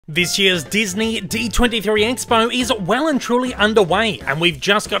This year's Disney D23 Expo is well and truly underway, and we've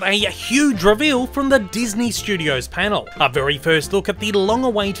just got a huge reveal from the Disney Studios panel. Our very first look at the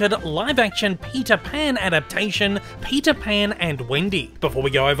long-awaited live-action Peter Pan adaptation, Peter Pan and Wendy. Before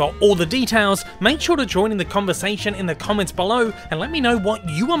we go over all the details, make sure to join in the conversation in the comments below and let me know what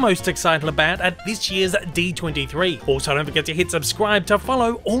you are most excited about at this year's D23. Also, don't forget to hit subscribe to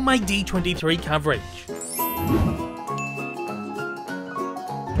follow all my D23 coverage.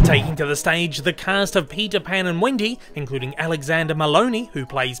 Taking to the stage the cast of Peter Pan and Wendy, including Alexander Maloney, who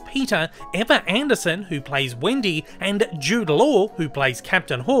plays Peter, Eva Anderson, who plays Wendy, and Jude Law, who plays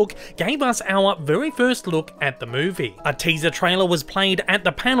Captain Hook, gave us our very first look at the movie. A teaser trailer was played at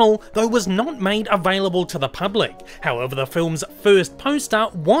the panel, though was not made available to the public. However, the film's first poster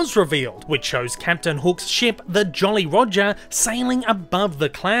was revealed, which shows Captain Hook's ship, the Jolly Roger, sailing above the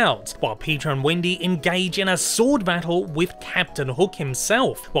clouds, while Peter and Wendy engage in a sword battle with Captain Hook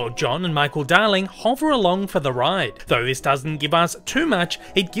himself, while John and Michael Darling hover along for the ride. Though this doesn't give us too much,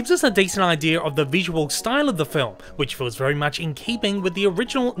 it gives us a decent idea of the visual style of the film, which feels very much in keeping with the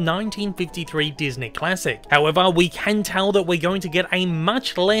original 1953 Disney classic. However, we can tell that we're going to get a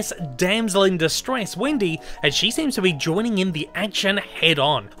much less damsel in distress Wendy, as she seems to be joining in the action head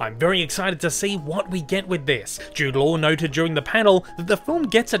on. I'm very excited to see what we get with this. Jude Law noted during the panel that the film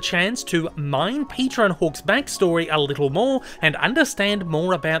gets a chance to mine Peter and Hook's backstory a little more and understand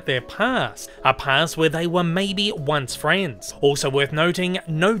more about their past, a past where they were maybe once friends. Also worth noting,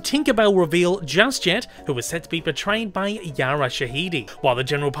 no Tinkerbell reveal just yet, who was set to be portrayed by Yara Shahidi. While the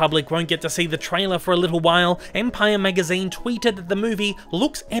general public won't get to see the trailer for a little while, Empire magazine tweeted that the movie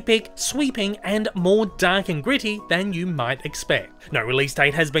looks epic, sweeping, and more dark and gritty than you might expect. No release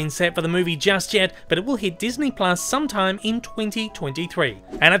date has been set for the movie just yet, but it will hit Disney Plus sometime in 2023.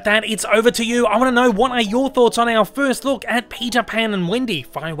 And at that, it's over to you. I want to know, what are your thoughts on our first look at Peter Pan and Wendy?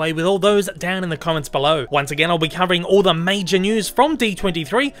 Fire away with all those down in the comments below. Once again, I'll be covering all the major news from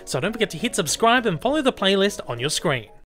D23, so don't forget to hit subscribe and follow the playlist on your screen.